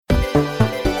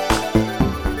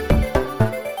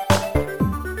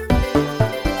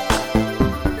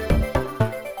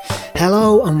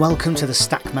and welcome to the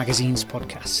Stack Magazine's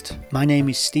podcast. My name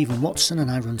is Stephen Watson and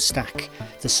I run Stack,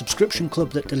 the subscription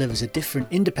club that delivers a different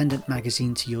independent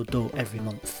magazine to your door every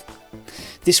month.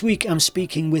 This week I'm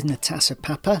speaking with Natassa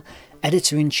Pappa,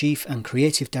 Editor-in-Chief and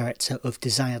Creative Director of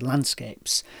Desired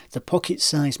Landscapes, the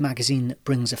pocket-sized magazine that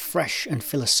brings a fresh and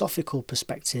philosophical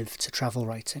perspective to travel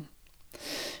writing.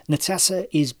 Natassa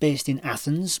is based in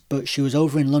Athens, but she was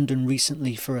over in London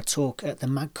recently for a talk at the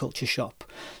Magculture shop,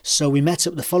 so we met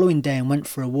up the following day and went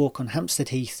for a walk on Hampstead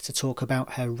Heath to talk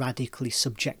about her radically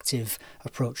subjective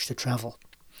approach to travel.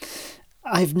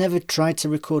 I've never tried to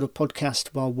record a podcast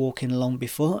while walking along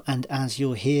before, and as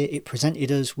you'll hear, it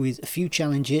presented us with a few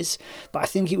challenges, but I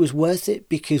think it was worth it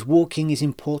because walking is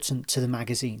important to the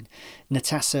magazine.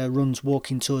 Natassa runs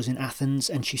walking tours in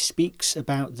Athens, and she speaks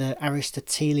about the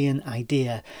Aristotelian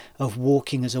idea of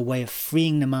walking as a way of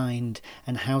freeing the mind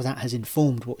and how that has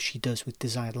informed what she does with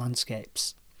Desired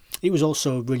Landscapes. It was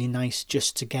also really nice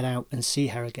just to get out and see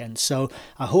her again, so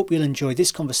I hope you'll enjoy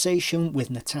this conversation with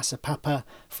Natassa Pappa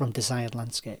from Desired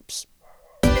Landscapes.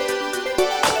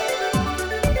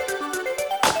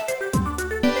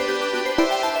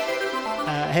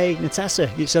 Hey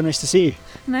Natassa, it's so nice to see you.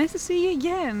 Nice to see you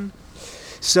again.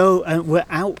 So we're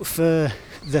out for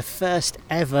the first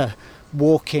ever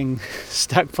walking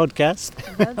Stack podcast.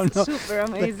 That's super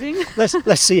amazing.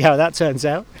 Let's see how that turns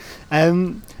out.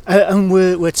 And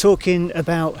we're talking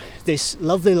about this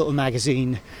lovely little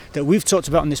magazine that we've talked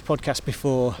about on this podcast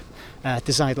before,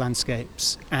 Desired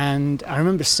Landscapes. And I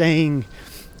remember saying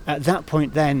at that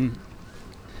point then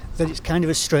that it's kind of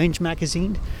a strange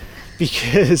magazine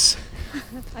because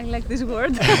I like this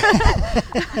word.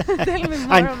 Tell me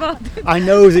more about it. I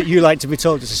know that you like to be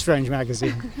told it's a strange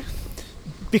magazine.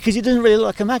 Because it doesn't really look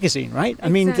like a magazine, right?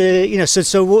 Exactly. I mean,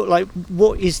 so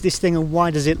what is this thing and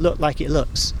why does it look like it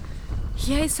looks?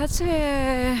 Yeah, it's such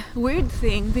a weird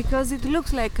thing because it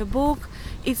looks like a book.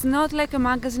 It's not like a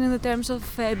magazine in the terms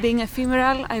of being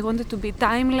ephemeral. I want it to be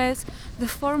timeless. The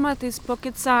format is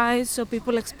pocket size, so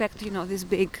people expect, these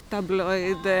big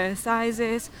tabloid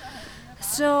sizes.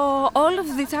 So all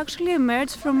of this actually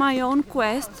emerged from my own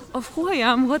quest of who I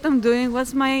am, what I'm doing,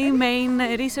 what's my main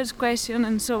research question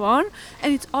and so on.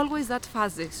 And it's always that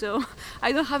fuzzy, so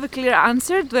I don't have a clear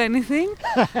answer to anything.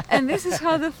 And this is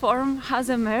how the form has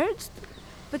emerged.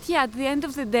 But yeah, at the end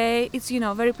of the day, it's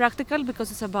very practical because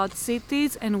it's about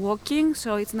cities and walking,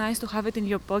 so it's nice to have it in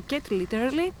your pocket,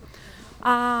 literally.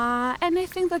 And I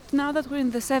think that now that we're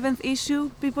in the 7th issue,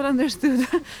 people understood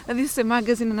that this is a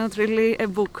magazine and not really a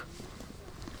book.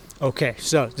 Okay,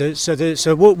 so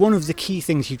one of the key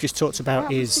things you've just talked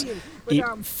about is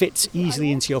it fits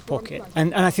easily into your pocket,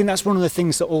 and I think that's one of the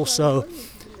things that also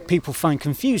people find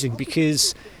confusing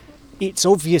because it's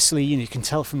obviously, you can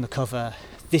tell from the cover,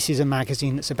 this is a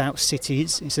magazine that's about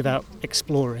cities, it's about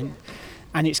exploring,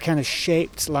 and it's kind of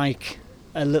shaped like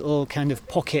a little kind of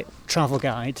pocket travel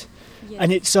guide. Yes.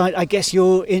 And it's, I guess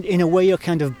you're, in a way, you're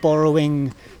kind of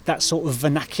borrowing that sort of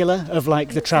vernacular of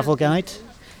like the travel guide.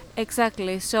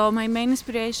 Exactly. So my main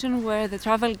inspiration were the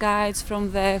travel guides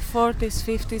from the 40s,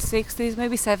 50s, 60s,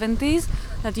 maybe 70s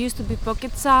that used to be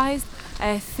pocket-sized,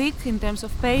 thick in terms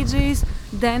of pages,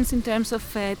 dense in terms of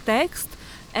text.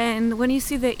 And when you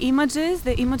see the images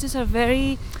are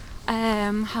very,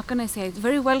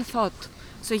 very well thought.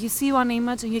 So you see one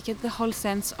image and you get the whole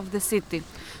sense of the city.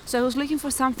 So I was looking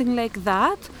for something like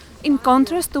that, in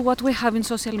contrast to what we have in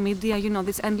social media,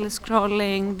 this endless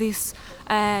scrolling, these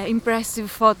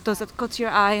impressive photos that caught your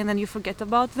eye and then you forget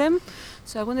about them.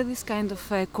 So I wanted this kind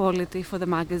of quality for the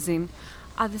magazine.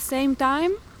 At the same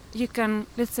time, you can,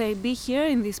 let's say, be here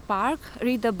in this park,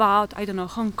 read about,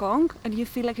 Hong Kong, and you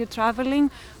feel like you're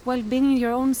traveling while being in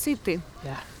your own city.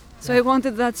 Yeah. So I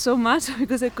wanted that so much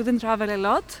because I couldn't travel a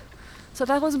lot. So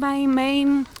that was my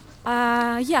main,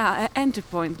 entry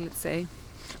point, let's say.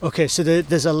 Okay, so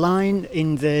there's a line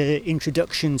in the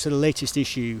introduction to the latest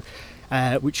issue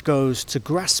which goes, to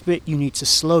grasp it, you need to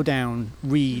slow down,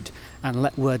 read, and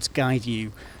let words guide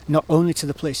you, not only to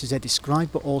the places they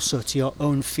describe, but also to your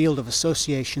own field of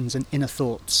associations and inner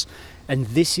thoughts. And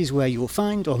this is where you will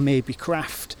find, or maybe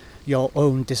craft, your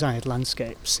own desired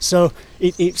landscapes. So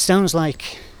it sounds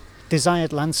like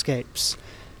desired landscapes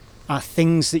are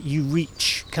things that you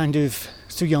reach kind of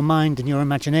through your mind and your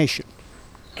imagination.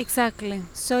 Exactly.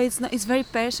 So it's very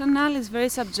personal, it's very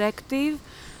subjective.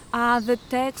 The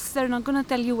texts are not going to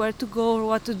tell you where to go or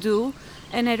what to do.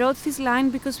 And I wrote this line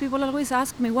because people always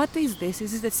ask me, what is this?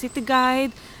 Is it a city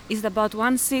guide? Is it about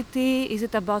one city? Is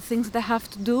it about things that I have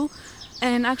to do?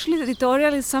 And actually the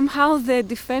editorial is somehow the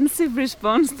defensive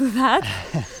response to that,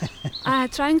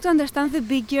 trying to understand the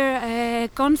bigger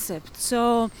concept.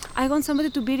 So I want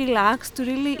somebody to be relaxed, to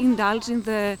really indulge in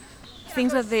the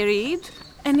things that they read,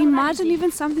 and imagine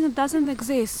even something that doesn't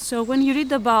exist. So when you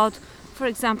read about, for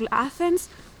example, Athens,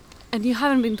 and you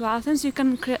haven't been to Athens, you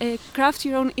can craft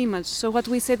your own image. So what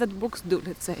we say that books do,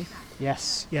 let's say.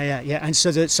 Yes, yeah. And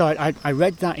so I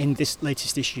read that in this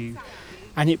latest issue,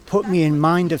 and it put me in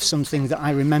mind of something that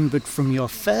I remembered from your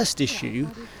first issue,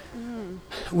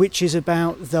 which is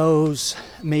about those,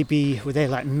 maybe, were they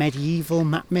like medieval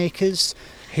map makers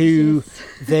who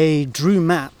they drew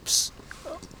maps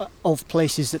of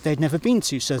places that they'd never been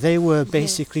to. So they were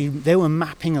basically, they were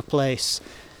mapping a place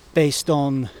based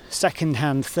on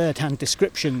second-hand, third-hand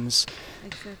descriptions.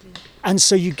 Exactly. And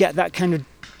so you get that kind of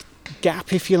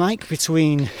gap, if you like,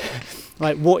 between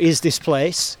like what is this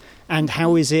place and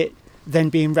how is it then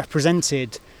being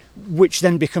represented, which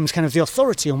then becomes kind of the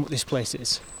authority on what this place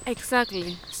is.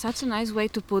 Exactly. Such a nice way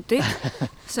to put it.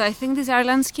 So I think Desire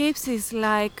Landscapes is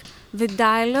like the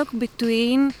dialogue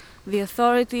between the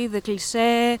authority, the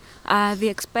cliché, the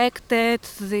expected,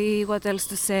 the what else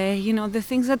to say, you know, the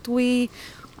things that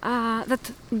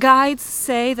that guides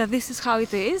say that this is how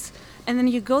it is, and then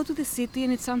you go to the city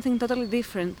and it's something totally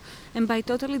different. And by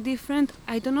totally different,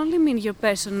 I don't only mean your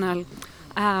personal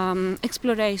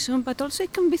exploration, but also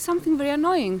it can be something very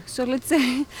annoying. So let's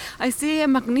say I see a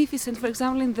magnificent, for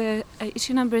example, in the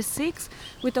issue number 6,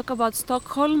 we talk about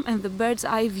Stockholm and the bird's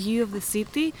eye view of the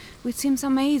city, which seems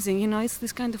amazing. You know, it's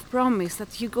this kind of promise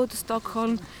that you go to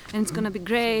Stockholm and it's going to be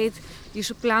great, you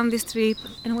should plan this trip.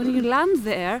 And when you land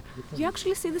there, you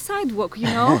actually see the sidewalk, you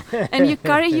know, and you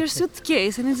carry your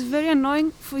suitcase, and it's very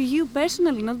annoying for you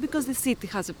personally, not because the city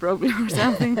has a problem or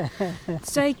something.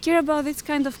 So I care about this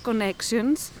kind of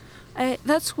connections.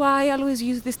 That's why I always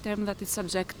use this term that is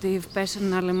subjective,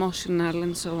 personal, emotional,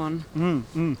 and so on.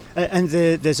 And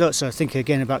there's also, I think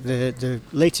again about the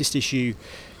latest issue,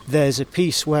 there's a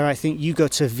piece where I think you go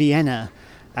to Vienna,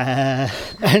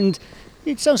 and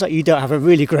it sounds like you don't have a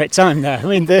really great time there. I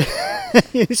mean,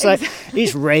 it's like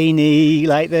it's rainy,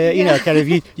 like you know, kind of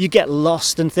you get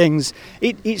lost and things.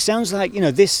 It sounds like, you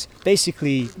know, this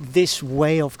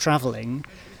way of travelling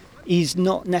is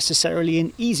not necessarily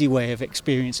an easy way of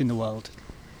experiencing the world.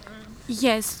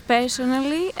 Yes,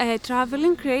 personally,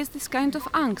 traveling creates this kind of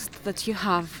angst that you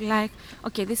have. Like,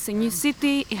 okay, this is a new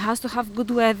city, it has to have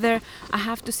good weather, I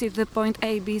have to see the point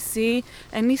A, B, C,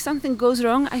 and if something goes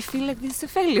wrong, I feel like this is a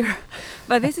failure.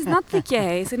 But this is not the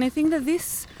case, and I think that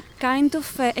this kind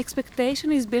of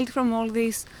expectation is built from all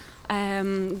these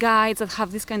guides that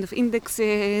have this kind of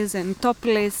indexes and top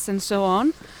lists and so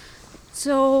on.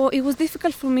 So it was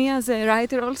difficult for me as a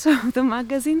writer also of the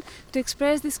magazine to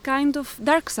express this kind of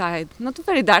dark side. Not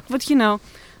very dark, but you know,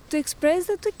 to express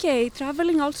that, okay,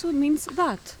 traveling also means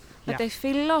that I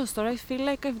feel lost or I feel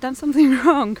like I've done something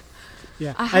wrong.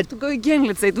 Yeah. I have to go again,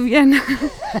 let's say, to Vienna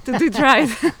to do it right.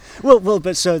 Well,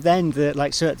 but so then,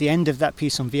 so at the end of that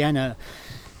piece on Vienna,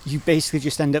 you basically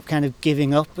just end up kind of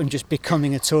giving up and just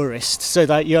becoming a tourist. So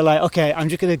that you're like, okay, I'm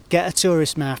just going to get a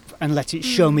tourist map and let it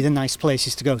show me the nice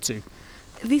places to go to.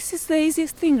 This is the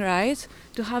easiest thing, right?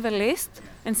 To have a list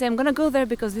and say, I'm going to go there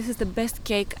because this is the best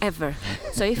cake ever.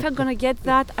 So if I'm going to get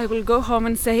that, I will go home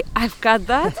and say, I've got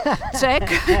that, check.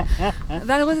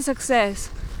 That was a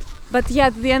success. But yeah,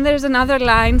 at the end there's another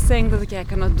line saying that, okay, I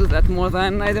cannot do that more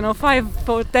than, 5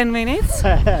 or 10 minutes.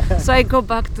 So I go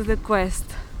back to the quest.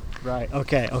 Right,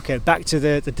 okay. Back to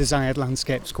the Desired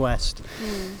Landscapes quest.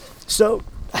 So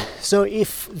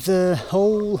if the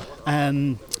whole...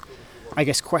 I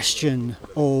guess question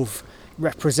of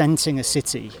representing a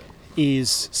city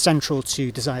is central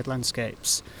to Desired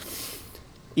Landscapes,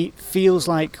 it feels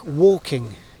like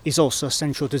walking is also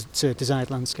central to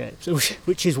Desired Landscapes,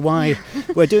 which is why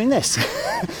we're doing this.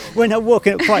 We're not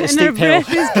walking up quite a steep hill.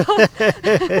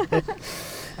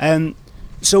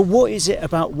 So what is it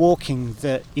about walking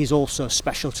that is also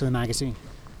special to the magazine?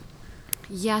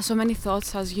 Yeah, so many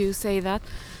thoughts as you say that.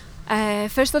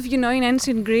 First off, you know, in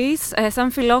ancient Greece,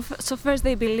 some philosophers,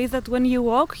 they believe that when you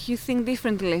walk, you think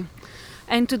differently.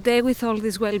 And today, with all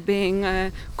these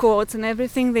well-being quotes and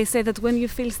everything, they say that when you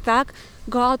feel stuck,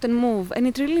 go out and move. And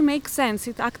it really makes sense.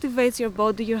 It activates your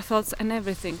body, your thoughts, and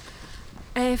everything.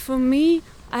 For me,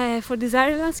 for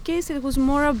Desire Landscapes, it was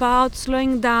more about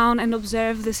slowing down and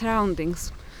observe the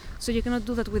surroundings. So you cannot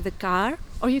do that with the car,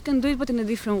 or you can do it, but in a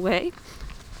different way.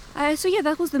 So yeah,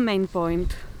 that was the main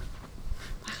point.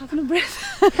 I have no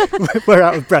breath. We're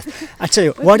out of breath. I tell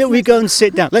you, why don't we go and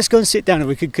sit down? Let's go and sit down and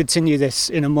we could continue this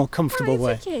in a more comfortable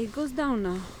way. Okay, it goes down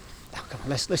now. Oh, come on,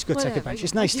 let's go take a bench.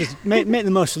 It's nice to make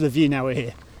the most of the view now we're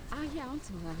here. Yeah,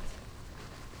 of that.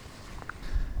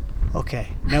 Okay,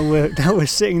 now we're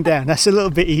sitting down. That's a little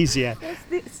bit easier.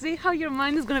 See how your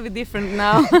mind is going to be different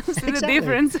now. See Exactly. the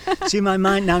difference. See my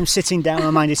mind now. I'm sitting down.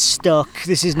 My mind is stuck.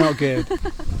 This is not good.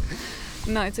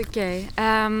 No, it's okay.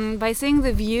 By seeing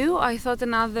the view, I thought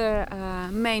another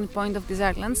main point of these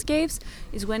art landscapes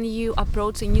is when you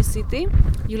approach a new city,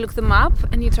 you look them up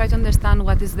and you try to understand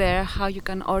what is there, how you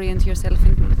can orient yourself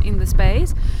in the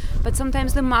space. But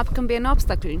sometimes the map can be an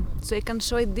obstacle, so it can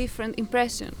show a different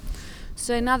impression.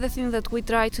 So another thing that we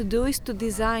try to do is to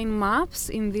design maps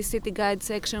in this city guide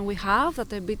section we have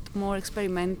that are a bit more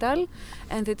experimental,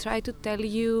 and they try to tell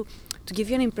you, to give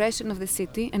you an impression of the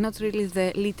city and not really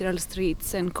the literal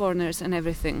streets and corners and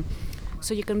everything.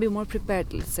 So you can be more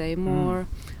prepared, let's say, more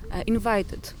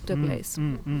invited to a place.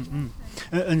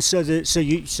 And so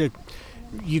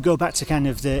you go back to kind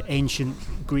of the ancient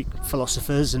Greek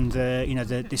philosophers and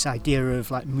this idea of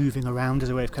like moving around as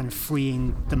a way of kind of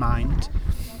freeing the mind.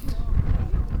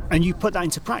 And you put that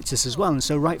into practice as well. And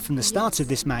so right from the start of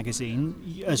this magazine,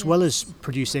 as well as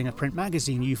producing a print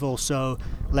magazine, you've also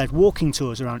led walking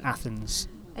tours around Athens.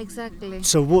 Exactly.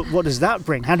 So what does that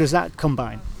bring? How does that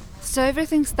combine? So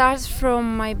everything starts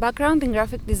from my background in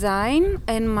graphic design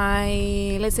and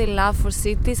my, let's say, love for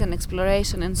cities and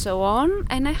exploration and so on.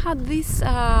 And I had this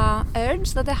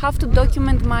urge that I have to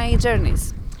document my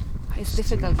journeys. It's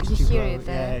difficult. You hear it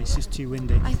there. Yeah, it's just too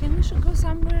windy. I think we should go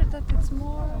somewhere that it's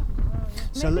more...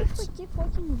 So maybe if we keep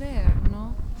walking there,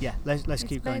 no? Yeah, let's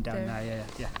keep going better. down there.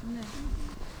 Yeah.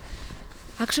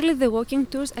 Actually, the walking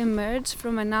tours emerged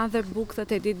from another book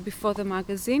that I did before the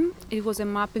magazine. It was a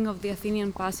mapping of the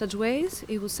Athenian passageways.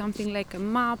 It was something like a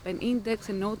map, an index,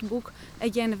 a notebook,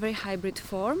 again a very hybrid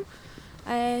form.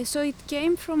 So it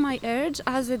came from my urge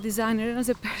as a designer and as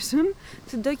a person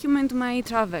to document my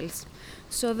travels.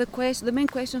 So the main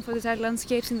question for these art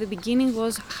landscapes in the beginning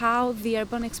was how the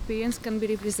urban experience can be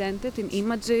represented in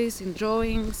images, in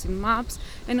drawings, in maps,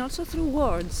 and also through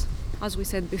words, as we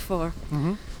said before.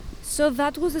 Mm-hmm. So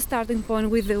that was the starting point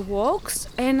with the walks,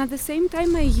 and at the same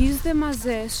time I use them as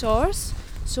a source.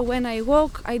 So when I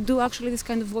walk, I do actually this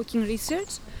kind of walking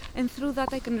research, and through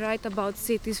that I can write about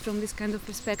cities from this kind of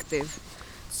perspective.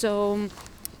 So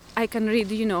I can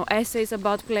read, essays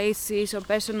about places or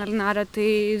personal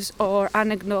narratives or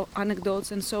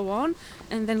anecdotes and so on,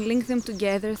 and then link them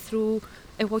together through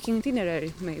a walking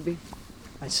itinerary, maybe.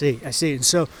 I see. And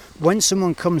so when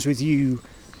someone comes with you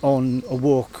on a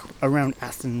walk around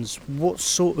Athens, what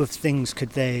sort of things could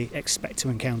they expect to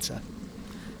encounter?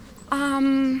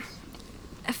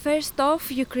 First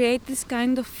off, you create this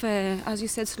kind of, as you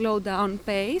said, slow down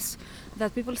pace,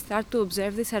 that people start to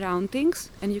observe the surroundings,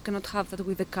 and you cannot have that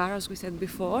with the car, as we said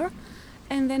before.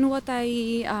 And then what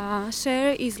I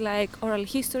share is like oral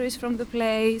histories from the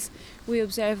place. We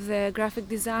observe the graphic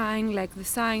design, like the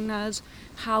signage,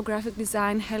 how graphic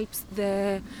design helps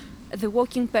the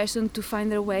walking person to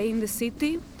find their way in the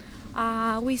city.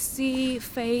 We see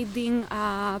fading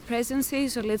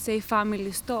presences, or let's say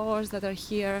family stores that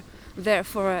are there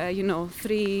for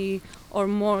 3 or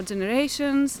more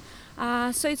generations.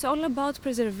 So it's all about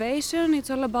preservation, it's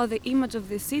all about the image of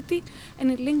the city,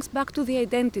 and it links back to the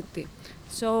identity.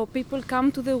 So people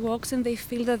come to the walks and they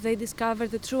feel that they discover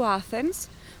the true Athens.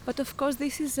 But of course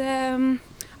this is,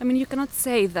 you cannot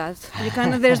say that.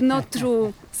 There's no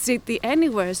true city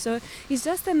anywhere. So it's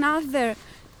just another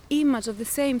image of the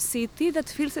same city that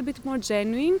feels a bit more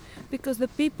genuine, because the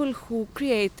people who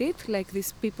create it, like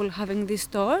these people having these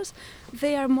stores,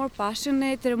 they are more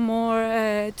passionate, they're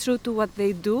more true to what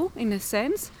they do in a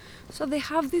sense. So they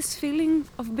have this feeling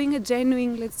of being a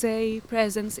genuine, let's say,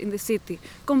 presence in the city,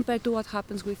 compared to what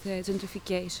happens with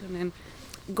gentrification and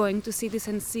going to cities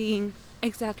and seeing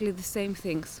exactly the same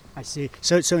things. I see.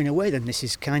 So in a way then this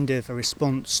is kind of a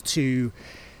response to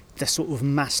the sort of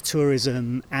mass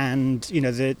tourism and,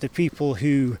 the people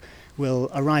who will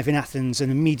arrive in Athens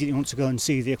and immediately want to go and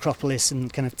see the Acropolis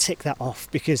and kind of tick that off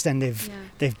because then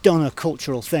they've done a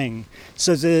cultural thing.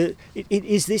 So it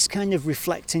is this kind of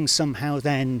reflecting somehow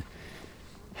then,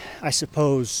 I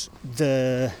suppose,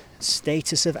 the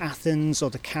status of Athens or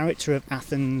the character of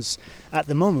Athens at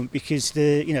the moment, because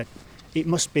it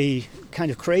must be kind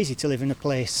of crazy to live in a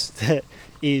place that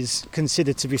is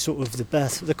considered to be sort of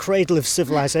the cradle of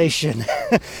civilization,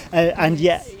 and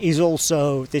yet is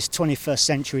also this 21st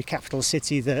century capital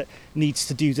city that needs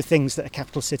to do the things that a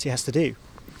capital city has to do.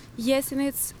 Yes, and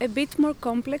it's a bit more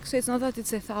complex. So it's not that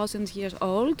it's 1,000 years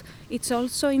old. It's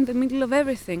also in the middle of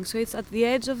everything. So it's at the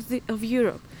edge of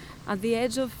Europe, at the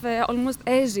edge of almost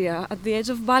Asia, at the edge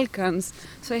of Balkans.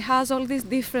 So it has all these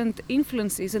different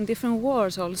influences and different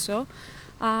wars also.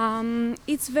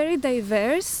 It's very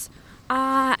diverse.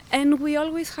 And we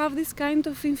always have this kind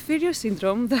of inferior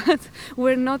syndrome that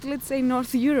we're not, let's say,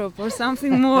 North Europe or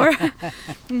something more, I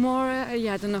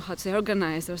don't know how to say,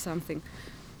 organized or something.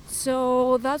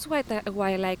 So that's why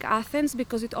I like Athens,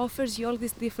 because it offers you all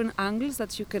these different angles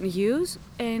that you can use,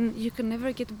 and you can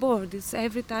never get bored. It's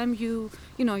every time you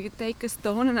take a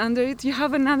stone, and under it you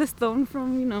have another stone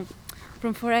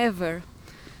from forever.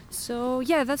 So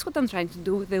yeah, that's what I'm trying to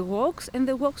do with the walks, and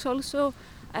the walks also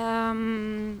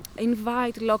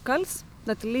invite locals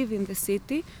that live in the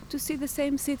city to see the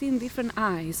same city in different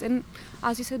eyes. And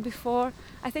as you said before,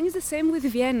 I think it's the same with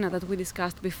Vienna that we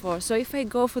discussed before. So if I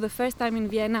go for the first time in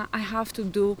Vienna, I have to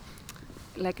do,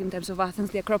 like in terms of Athens,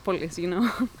 the Acropolis,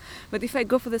 But if I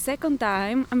go for the second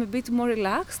time, I'm a bit more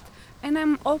relaxed and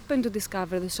I'm open to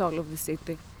discover the soul of the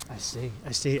city. I see.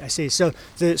 So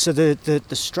the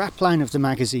strapline of the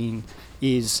magazine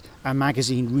is a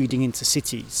magazine reading into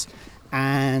cities.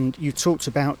 And you talked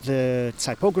about the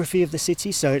typography of the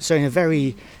city, so in a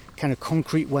very kind of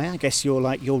concrete way, I guess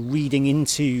you're reading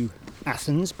into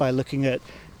Athens by looking at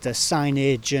the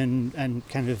signage and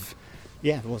kind of,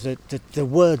 the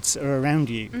words are around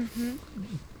you. Mm-hmm.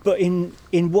 But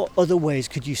in what other ways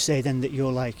could you say then that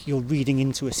you're reading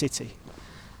into a city?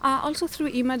 Also through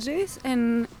images,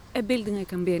 and a building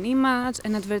can be an image,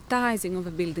 an advertising of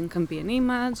a building can be an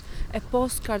image, a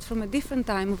postcard from a different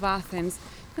time of Athens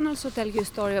can also tell you a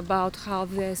story about how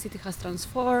the city has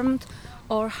transformed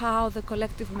or how the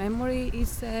collective memory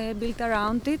is built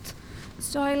around it.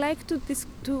 So I like to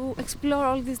explore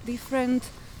all these different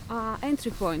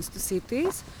entry points to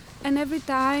cities, and every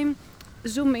time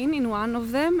zoom in one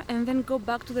of them and then go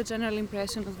back to the general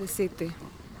impression of the city,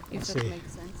 if that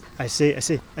makes sense. I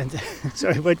see. And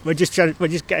sorry, we're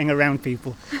just getting around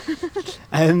people.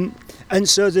 And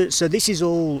so this is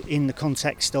all in the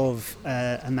context of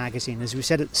a magazine. As we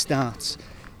said at the start,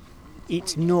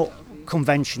 it's not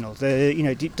conventional.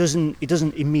 It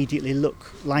doesn't immediately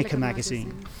look like a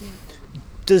magazine. Yeah.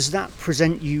 Does that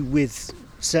present you with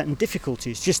certain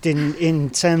difficulties, just in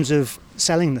terms of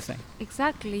selling the thing?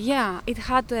 Exactly, yeah.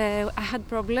 I had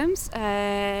problems.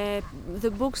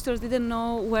 The bookstores didn't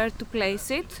know where to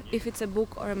place it, if it's a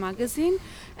book or a magazine.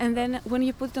 And then when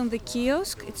you put it on the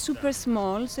kiosk, it's super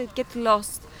small, so it gets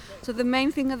lost. So the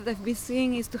main thing that I've been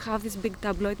seeing is to have these big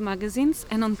tabloid magazines,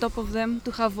 and on top of them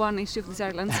to have one issue of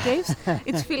Desire Landscapes.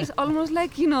 It feels almost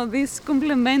like, this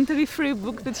complimentary free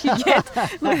book that you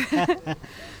get.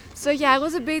 So yeah, I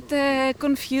was a bit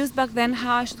confused back then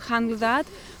how I should handle that.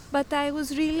 But I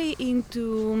was really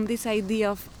into this idea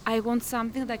of I want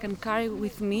something that I can carry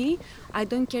with me. I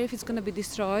don't care if it's going to be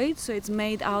destroyed, so it's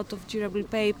made out of durable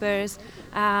papers,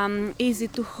 easy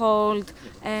to hold,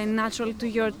 and natural to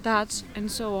your touch,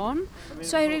 and so on.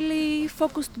 So I really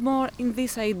focused more in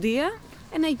this idea,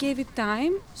 and I gave it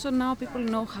time, so now people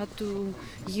know how to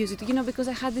use it. Because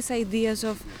I had these ideas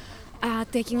of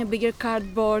taking a bigger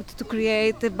cardboard to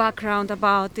create a background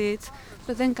about it.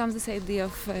 But then comes this idea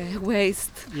of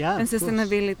waste and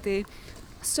sustainability.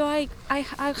 So I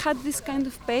had this kind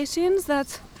of patience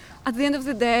that at the end of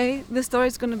the day, the story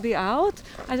is going to be out.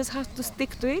 I just have to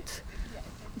stick to it,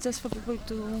 just for people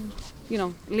to,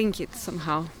 link it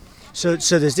somehow. So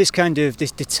there's this kind of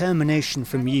this determination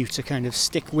from you to kind of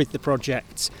stick with the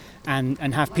project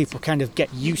and have people kind of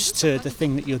get used to the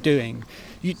thing that you're doing.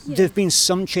 There have been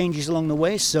some changes along the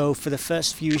way. So for the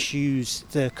first few issues,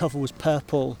 the cover was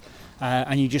purple.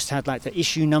 And you just had like the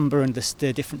issue number and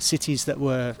the different cities that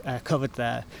were covered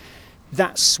there.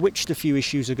 That switched a few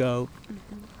issues ago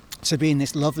to being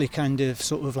this lovely kind of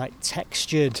sort of like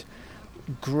textured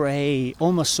grey,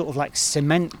 almost sort of like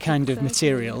cement kind of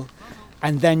material.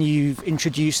 And then you've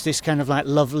introduced this kind of like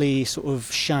lovely sort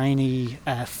of shiny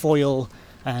foil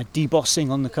debossing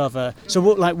on the cover. So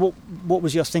what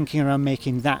was your thinking around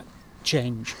making that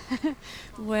change?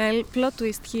 Well, plot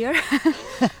twist here.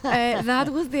 That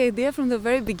was the idea from the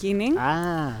very beginning.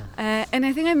 And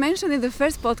I think I mentioned in the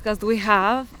first podcast we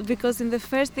have, because in the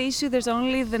first issue there's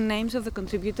only the names of the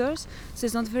contributors, so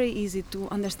it's not very easy to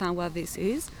understand what this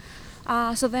is.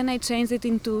 So then I changed it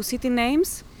into city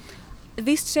names.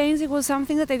 This change, it was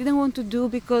something that I didn't want to do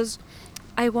because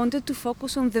I wanted to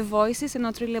focus on the voices and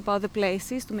not really about the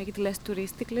places, to make it less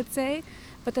touristic, let's say.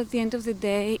 But at the end of the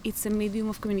day, it's a medium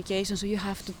of communication, so you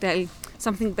have to tell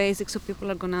something basic so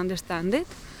people are going to understand it.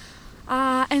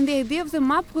 And the idea of the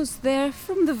map was there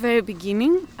from the very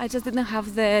beginning. I just didn't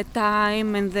have the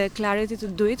time and the clarity to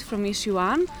do it from issue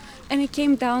 1. And it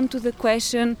came down to the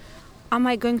question, am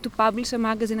I going to publish a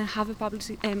magazine and have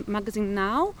a magazine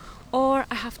now? Or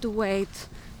I have to wait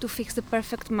to fix the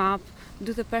perfect map,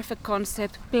 do the perfect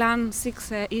concept, plan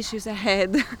 6 issues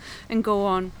ahead and go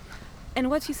on. And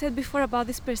what you said before about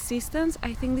this persistence,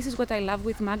 I think this is what I love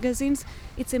with magazines.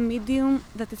 It's a medium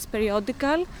that it's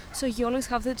periodical, so you always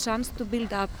have the chance to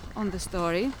build up on the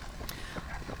story.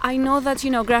 I know that,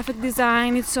 graphic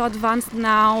design is so advanced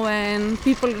now and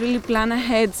people really plan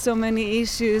ahead so many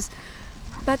issues.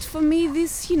 But for me,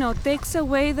 this, takes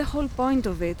away the whole point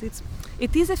of it.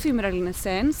 It is ephemeral in the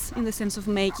sense of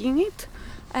making it,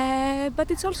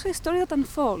 but it's also a story that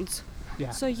unfolds.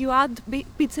 Yeah. So you add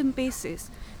bits and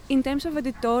pieces. In terms of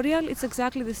editorial, it's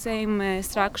exactly the same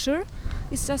structure.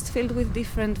 It's just filled with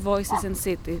different voices and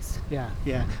cities. Yeah.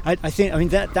 I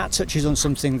think that touches on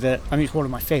something that, it's one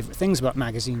of my favourite things about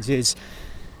magazines is,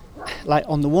 like,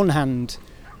 on the one hand,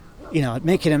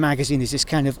 making a magazine is this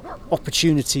kind of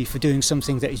opportunity for doing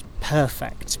something that is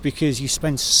perfect because you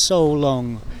spend so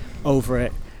long over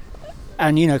it.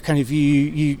 And you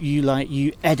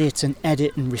edit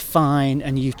and refine,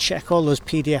 and you check all those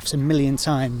PDFs a million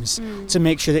times to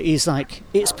make sure that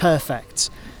it's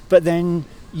perfect. But then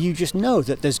you just know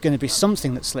that there's going to be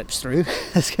something that slips through.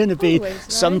 There's going to be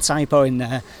some typo in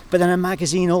there. But then a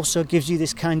magazine also gives you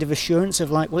this kind of assurance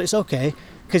of it's okay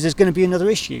because there's going to be another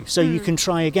issue, so you can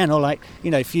try again. Or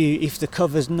if the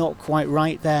cover's not quite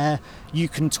right there, you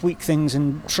can tweak things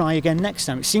and try again next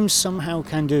time. It seems somehow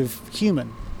kind of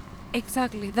human.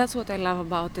 Exactly, that's what I love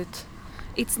about it.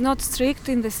 It's not strict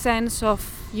in the sense of,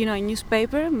 a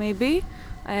newspaper, maybe.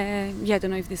 I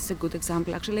don't know if this is a good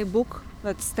example, actually, a book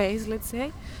that stays, let's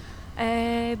say.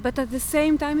 But at the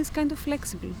same time, it's kind of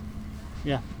flexible.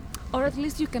 Yeah. Or at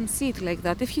least you can see it like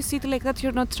that. If you see it like that,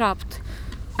 you're not trapped.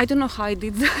 I don't know how I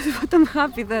did that, but I'm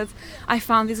happy that I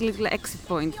found this little exit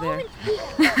point there.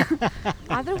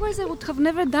 Otherwise, I would have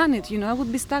never done it, I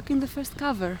would be stuck in the first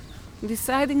cover,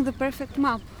 deciding the perfect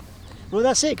map. Well,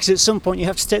 that's it, because at some point you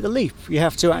have to take the leap. You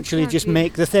have to actually just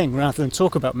make the thing rather than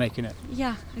talk about making it.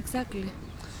 Yeah, exactly.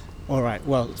 All right,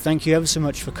 well, thank you ever so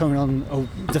much for coming on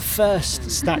the first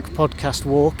Stack podcast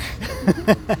walk.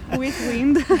 With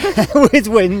wind. With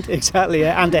wind, exactly,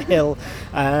 yeah, and a hill.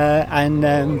 I'm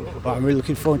really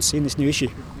looking forward to seeing this new issue.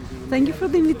 Thank you for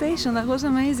the invitation. That was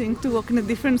amazing to walk in a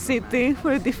different city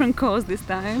for a different cause this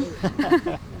time.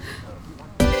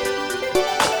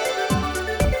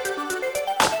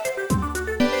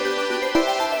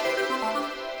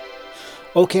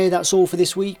 Okay, that's all for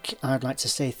this week. I'd like to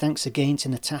say thanks again to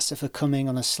Natassa for coming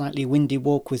on a slightly windy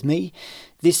walk with me.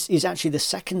 This is actually the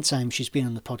second time she's been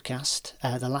on the podcast.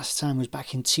 The last time was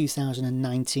back in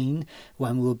 2019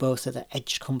 when we were both at the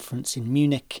Edge conference in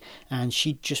Munich, and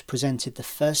she'd just presented the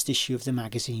first issue of the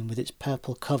magazine with its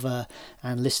purple cover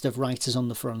and list of writers on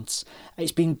the front.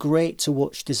 It's been great to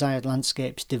watch Desired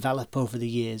Landscapes develop over the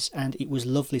years, and it was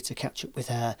lovely to catch up with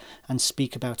her and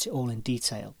speak about it all in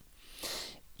detail.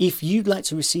 If you'd like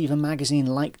to receive a magazine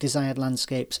like Desired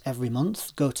Landscapes every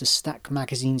month, go to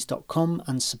stackmagazines.com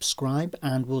and subscribe,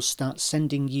 and we'll start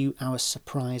sending you our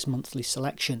surprise monthly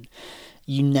selection.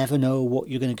 You never know what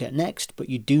you're going to get next, but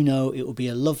you do know it will be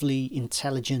a lovely,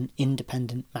 intelligent,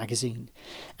 independent magazine.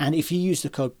 And if you use the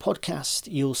code podcast,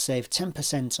 you'll save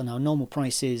 10% on our normal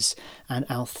prices, and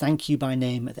I'll thank you by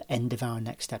name at the end of our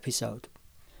next episode.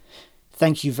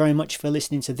 Thank you very much for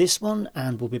listening to this one,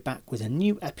 and we'll be back with a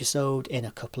new episode in a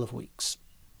couple of weeks.